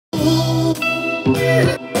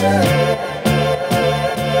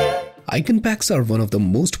Icon packs are one of the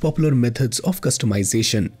most popular methods of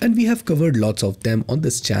customization, and we have covered lots of them on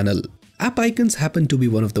this channel. App icons happen to be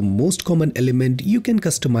one of the most common elements you can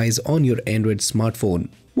customize on your Android smartphone,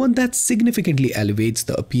 one that significantly elevates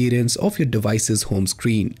the appearance of your device's home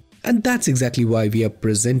screen. And that's exactly why we are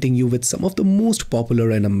presenting you with some of the most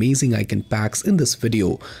popular and amazing icon packs in this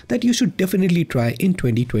video that you should definitely try in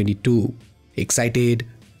 2022. Excited?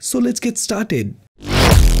 So let's get started.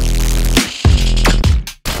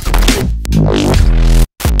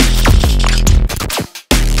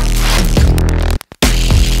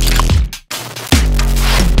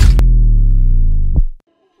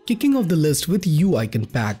 Kicking off the list with U Icon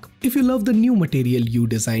Pack. If you love the new material U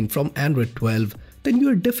design from Android 12, then you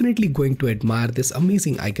are definitely going to admire this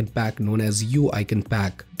amazing icon pack known as U Icon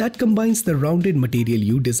Pack that combines the rounded material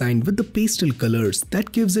U design with the pastel colors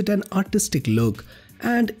that gives it an artistic look,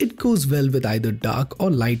 and it goes well with either dark or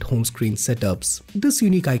light home screen setups. This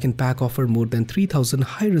unique icon pack offers more than 3000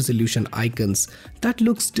 high-resolution icons that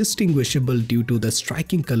looks distinguishable due to the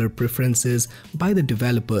striking color preferences by the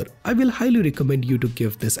developer. I will highly recommend you to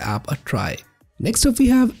give this app a try. Next up we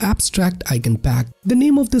have Abstract Icon Pack. The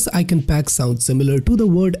name of this icon pack sounds similar to the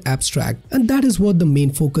word abstract, and that is what the main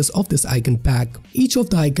focus of this icon pack. Each of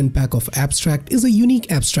the icon pack of Abstract is a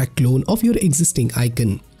unique abstract clone of your existing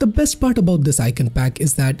icon. The best part about this icon pack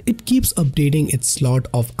is that it keeps updating its slot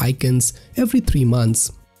of icons every 3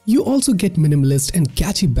 months. You also get minimalist and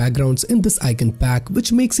catchy backgrounds in this icon pack,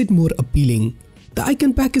 which makes it more appealing. The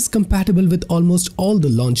icon pack is compatible with almost all the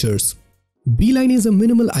launchers. Beeline is a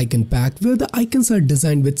minimal icon pack where the icons are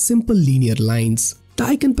designed with simple linear lines. The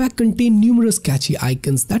icon pack contains numerous catchy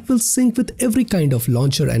icons that will sync with every kind of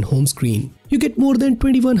launcher and home screen. You get more than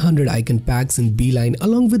 2100 icon packs in Beeline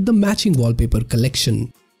along with the matching wallpaper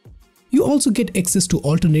collection. You also get access to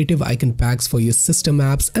alternative icon packs for your system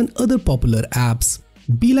apps and other popular apps.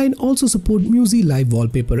 Beeline also supports Music Live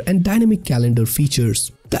wallpaper and dynamic calendar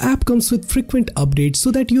features. The app comes with frequent updates so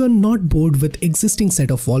that you are not bored with existing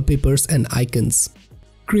set of wallpapers and icons.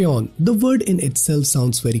 Crayon. The word in itself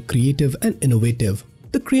sounds very creative and innovative.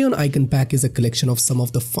 The Crayon Icon Pack is a collection of some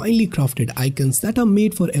of the finely crafted icons that are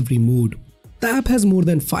made for every mood. The app has more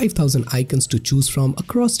than 5000 icons to choose from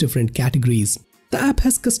across different categories. The app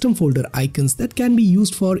has custom folder icons that can be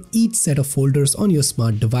used for each set of folders on your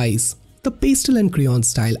smart device. The pastel and crayon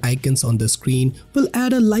style icons on the screen will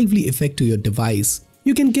add a lively effect to your device.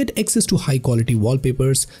 You can get access to high quality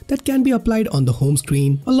wallpapers that can be applied on the home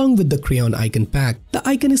screen along with the Crayon Icon Pack. The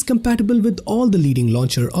icon is compatible with all the leading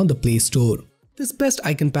launcher on the Play Store. This best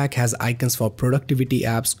icon pack has icons for productivity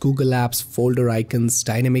apps, Google apps, folder icons,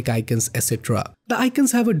 dynamic icons, etc. The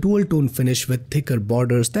icons have a dual tone finish with thicker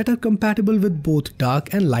borders that are compatible with both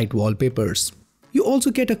dark and light wallpapers. You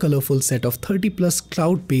also get a colorful set of 30+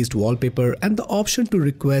 cloud-based wallpaper, and the option to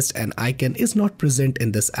request an icon is not present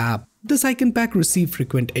in this app. This icon pack receives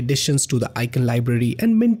frequent additions to the icon library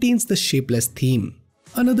and maintains the shapeless theme.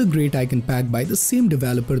 Another great icon pack by the same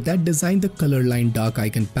developer that designed the Colorline Dark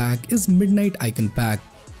Icon Pack is Midnight Icon Pack.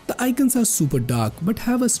 The icons are super dark but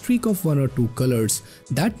have a streak of 1 or 2 colors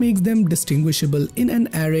that makes them distinguishable in an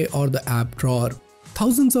array or the app drawer.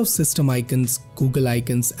 Thousands of system icons, Google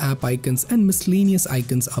icons, app icons and miscellaneous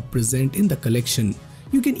icons are present in the collection.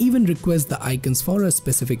 You can even request the icons for a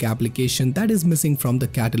specific application that is missing from the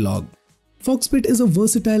catalog. Foxbit is a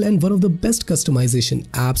versatile and one of the best customization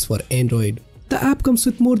apps for Android. The app comes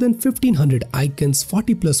with more than 1500 icons,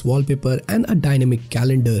 40+ wallpaper and a dynamic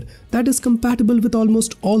calendar that is compatible with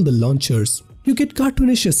almost all the launchers. You get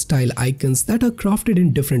cartoonish style icons that are crafted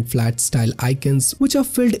in different flat style icons which are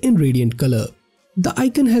filled in radiant color. The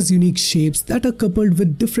icon has unique shapes that are coupled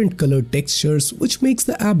with different color textures which makes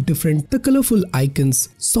the app different. The colorful icons,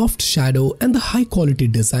 soft shadow and the high quality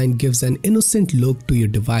design gives an innocent look to your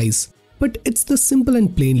device. But it's the simple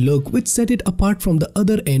and plain look which set it apart from the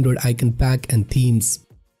other Android icon pack and themes.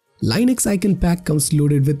 Linux Icon Pack comes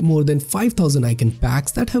loaded with more than 5000 icon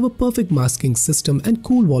packs that have a perfect masking system and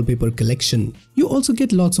cool wallpaper collection. You also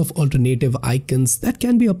get lots of alternative icons that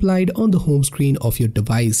can be applied on the home screen of your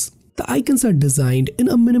device. The icons are designed in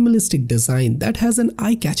a minimalistic design that has an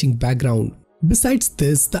eye-catching background. Besides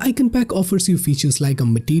this, the icon pack offers you features like a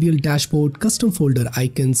material dashboard, custom folder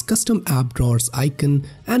icons, custom app drawers icon,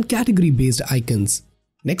 and category-based icons.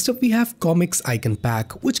 Next up we have Comics Icon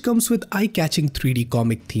Pack, which comes with eye-catching 3D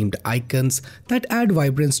comic themed icons that add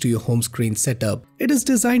vibrance to your home screen setup. It is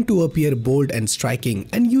designed to appear bold and striking,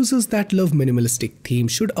 and users that love minimalistic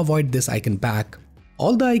themes should avoid this icon pack.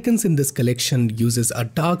 All the icons in this collection uses a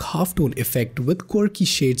dark halftone effect with quirky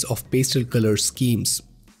shades of pastel color schemes.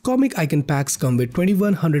 Comic icon packs come with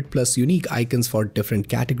 2100 plus unique icons for different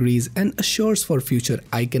categories and assures for future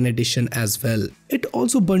icon addition as well. It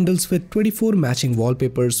also bundles with 24 matching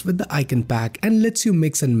wallpapers with the icon pack and lets you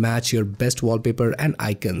mix and match your best wallpaper and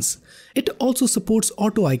icons. It also supports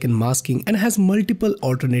auto icon masking and has multiple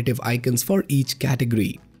alternative icons for each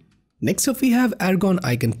category. Next up we have Argon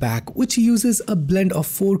Icon Pack, which uses a blend of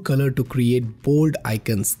 4 colors to create bold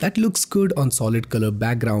icons that looks good on solid color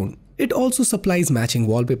background. It also supplies matching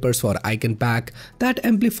wallpapers for icon pack that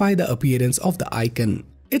amplify the appearance of the icon.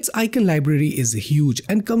 Its icon library is huge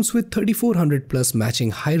and comes with 3400 plus matching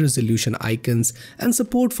high resolution icons and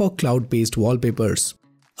support for cloud-based wallpapers.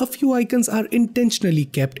 A few icons are intentionally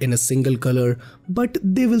kept in a single color, but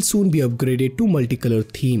they will soon be upgraded to multicolor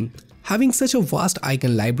theme. Having such a vast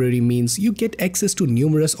icon library means you get access to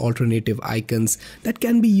numerous alternative icons that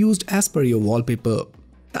can be used as per your wallpaper.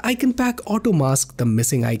 The icon pack auto masks the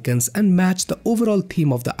missing icons and match the overall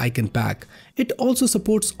theme of the icon pack. It also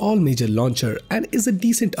supports all major launcher and is a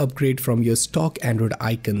decent upgrade from your stock Android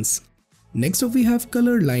icons. Next up we have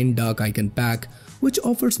Color Line Dark Icon Pack, which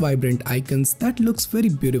offers vibrant icons that looks very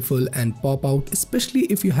beautiful and pop out, especially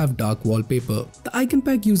if you have dark wallpaper. The icon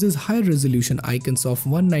pack uses high resolution icons of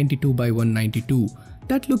 192 by 192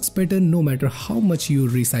 that looks better no matter how much you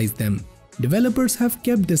resize them. Developers have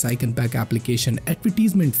kept this icon pack application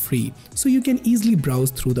advertisement free, so you can easily browse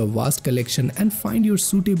through the vast collection and find your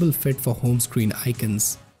suitable fit for home screen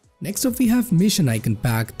icons. Next up we have Mission Icon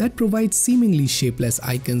Pack that provides seemingly shapeless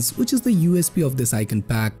icons, which is the USP of this icon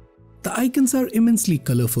pack. The icons are immensely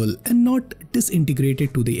colorful and not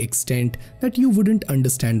disintegrated to the extent that you wouldn't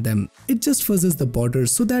understand them. It just fuzzes the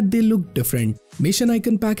borders so that they look different. Mission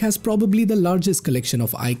Icon Pack has probably the largest collection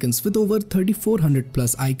of icons with over 3400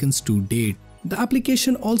 plus icons to date. The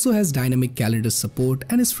application also has dynamic calendar support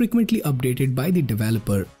and is frequently updated by the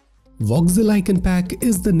developer. Voxel Icon Pack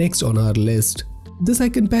is the next on our list. This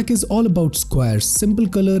icon pack is all about squares, simple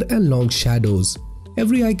color and long shadows.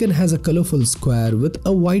 Every icon has a colorful square with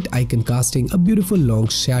a white icon casting a beautiful long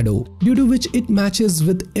shadow, due to which it matches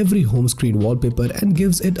with every home screen wallpaper and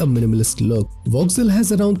gives it a minimalist look. Voxel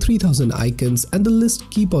has around 3000 icons and the list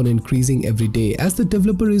keep on increasing every day as the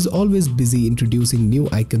developer is always busy introducing new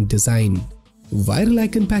icon design. Viral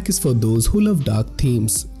Icon Pack is for those who love dark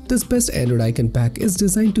themes. This best Android icon pack is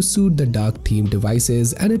designed to suit the dark theme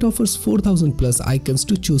devices and it offers 4000 plus icons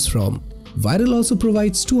to choose from. Viral also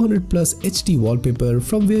provides 200 plus HD wallpaper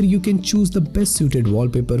from where you can choose the best suited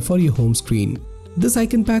wallpaper for your home screen. This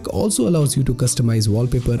icon pack also allows you to customize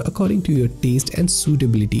wallpaper according to your taste and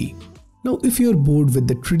suitability. Now if you are bored with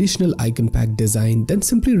the traditional icon pack design, then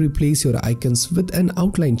simply replace your icons with an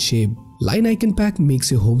outline shape. Line Icon Pack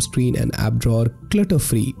makes your home screen and app drawer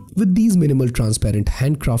clutter-free with these minimal transparent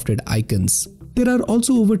handcrafted icons. There are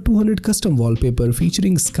also over 200 custom wallpaper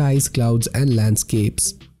featuring skies, clouds and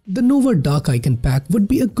landscapes. The Nova Dark Icon Pack would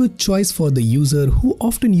be a good choice for the user who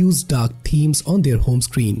often use dark themes on their home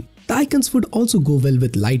screen. The icons would also go well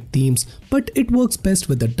with light themes, but it works best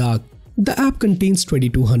with the dark. The app contains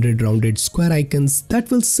 2200 rounded square icons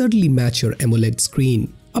that will certainly match your AMOLED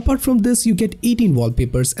screen. Apart from this, you get 18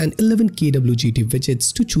 wallpapers and 11 KWGT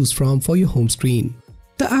widgets to choose from for your home screen.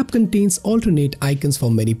 The app contains alternate icons for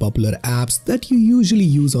many popular apps that you usually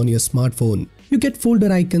use on your smartphone. You get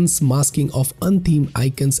folder icons, masking of unthemed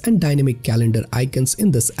icons and dynamic calendar icons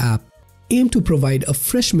in this app. Aimed to provide a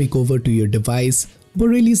fresh makeover to your device,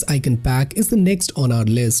 Borelli's Icon Pack is the next on our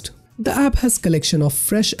list. The app has a collection of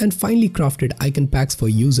fresh and finely crafted icon packs for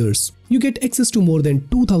users. You get access to more than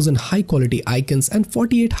 2000 high-quality icons and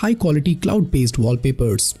 48 high-quality cloud-based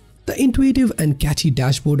wallpapers. The intuitive and catchy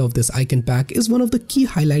dashboard of this icon pack is one of the key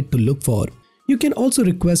highlights to look for. You can also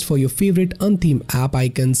request for your favorite unthemed app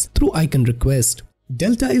icons through Icon Request.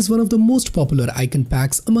 Delta is one of the most popular icon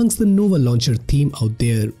packs amongst the Nova Launcher theme out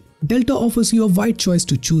there. Delta offers you a wide choice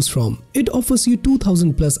to choose from. It offers you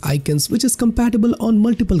 2000 plus icons which is compatible on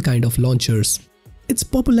multiple kind of launchers. Its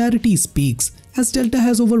popularity speaks as Delta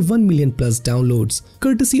has over 1 million plus downloads,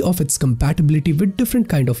 courtesy of its compatibility with different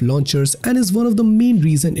kind of launchers, and is one of the main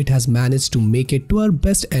reason it has managed to make it to our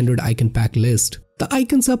best Android icon pack list. The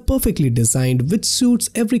icons are perfectly designed which suits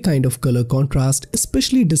every kind of color contrast,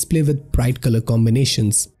 especially display with bright color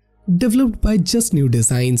combinations. Developed by Just New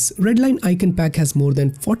Designs, Redline Icon Pack has more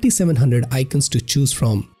than 4700 icons to choose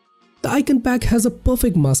from. The icon pack has a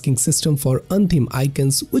perfect masking system for unthemed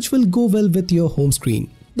icons which will go well with your home screen.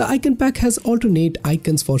 The icon pack has alternate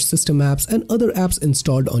icons for system apps and other apps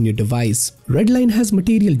installed on your device. Redline has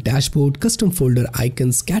material dashboard, custom folder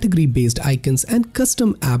icons, category-based icons and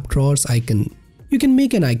custom app drawers icon. You can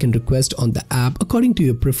make an icon request on the app according to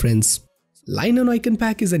your preference. Line on Icon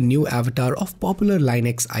Pack is a new avatar of popular Line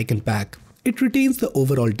X Icon Pack. It retains the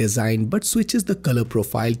overall design but switches the color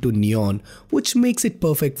profile to neon, which makes it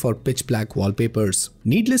perfect for pitch black wallpapers.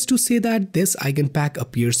 Needless to say that this icon pack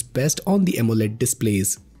appears best on the AMOLED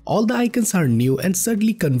displays. All the icons are new and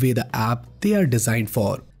subtly convey the app they are designed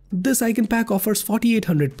for. This icon pack offers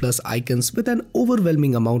 4800 plus icons with an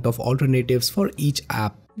overwhelming amount of alternatives for each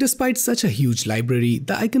app. Despite such a huge library,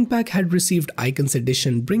 the icon pack had received Icons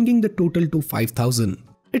Edition, bringing the total to 5000.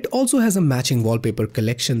 It also has a matching wallpaper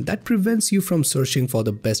collection that prevents you from searching for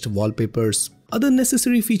the best wallpapers. Other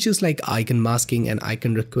necessary features like icon masking and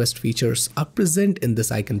icon request features are present in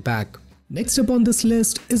this icon pack. Next up on this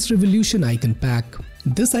list is Revolution Icon Pack.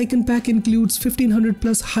 This icon pack includes 1500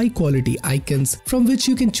 plus high quality icons from which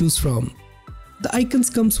you can choose from. The icons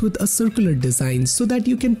comes with a circular design so that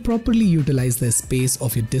you can properly utilize the space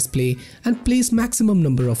of your display and place maximum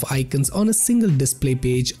number of icons on a single display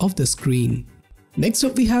page of the screen. Next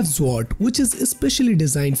up we have Zwart, which is especially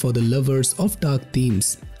designed for the lovers of dark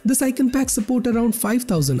themes. This icon pack support around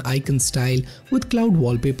 5000 icon style with cloud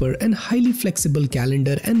wallpaper and highly flexible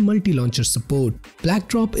calendar and multi-launcher support.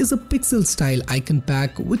 Blackdrop is a pixel style icon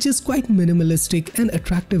pack which is quite minimalistic and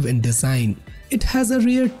attractive in design. It has a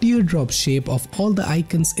rare teardrop shape of all the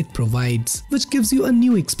icons it provides, which gives you a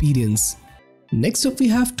new experience. Next up we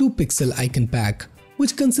have 2 pixel icon pack,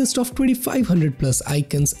 which consists of 2500 plus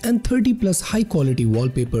icons and 30 plus high quality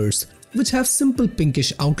wallpapers, which have simple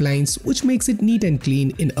pinkish outlines which makes it neat and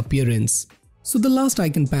clean in appearance. So the last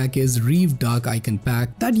icon pack is Reeve Dark Icon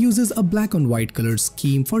Pack that uses a black on white color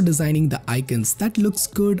scheme for designing the icons that looks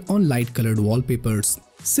good on light colored wallpapers.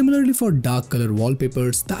 Similarly for dark color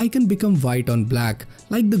wallpapers, the icon become white on black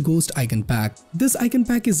like the Ghost Icon Pack. This icon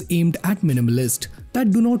pack is aimed at minimalists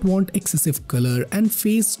that do not want excessive color and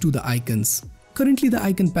face to the icons. Currently the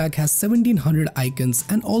icon pack has 1700 icons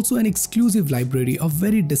and also an exclusive library of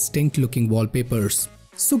very distinct looking wallpapers.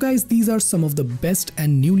 So guys, these are some of the best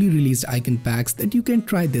and newly released icon packs that you can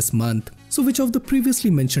try this month. So which of the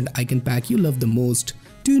previously mentioned icon pack you love the most?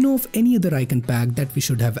 Do you know of any other icon pack that we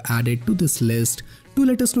should have added to this list? Do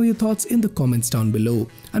let us know your thoughts in the comments down below.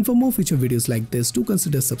 And for more future videos like this, do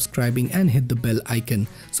consider subscribing and hit the bell icon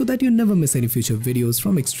so that you never miss any future videos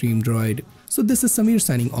from Extreme Droid. So this is Samir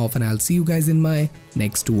signing off and I'll see you guys in my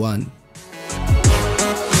next one.